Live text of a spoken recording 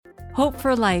Hope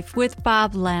for Life with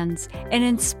Bob Lenz, an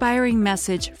inspiring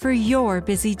message for your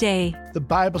busy day. The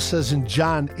Bible says in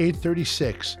John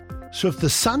 8:36, "So if the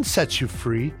Son sets you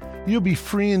free, you'll be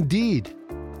free indeed."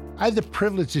 I had the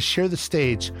privilege to share the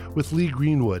stage with Lee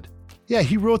Greenwood. Yeah,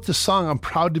 he wrote the song, "I'm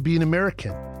Proud to Be an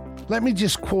American." Let me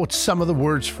just quote some of the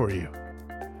words for you.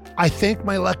 "I thank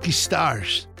my lucky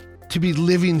stars to be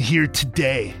living here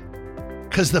today,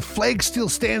 'cause the flag still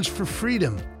stands for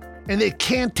freedom, and they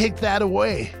can't take that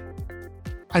away.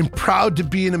 I'm proud to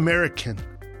be an American,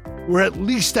 where at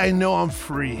least I know I'm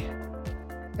free.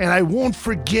 And I won't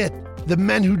forget the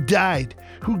men who died,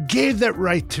 who gave that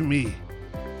right to me.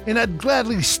 And I'd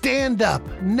gladly stand up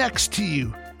next to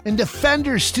you and defend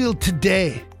her still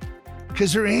today,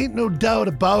 'cause there ain't no doubt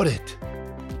about it.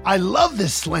 I love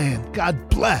this land. God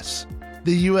bless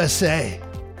the USA."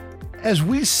 As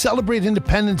we celebrate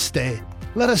Independence Day,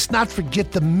 let us not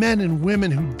forget the men and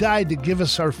women who died to give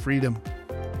us our freedom.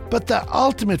 But the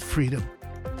ultimate freedom,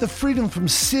 the freedom from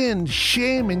sin,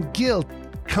 shame, and guilt,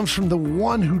 comes from the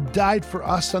one who died for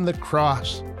us on the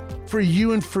cross, for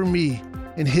you and for me,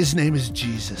 and his name is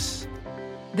Jesus.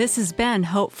 This has been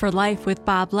Hope for Life with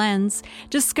Bob Lenz.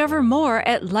 Discover more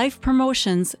at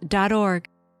lifepromotions.org.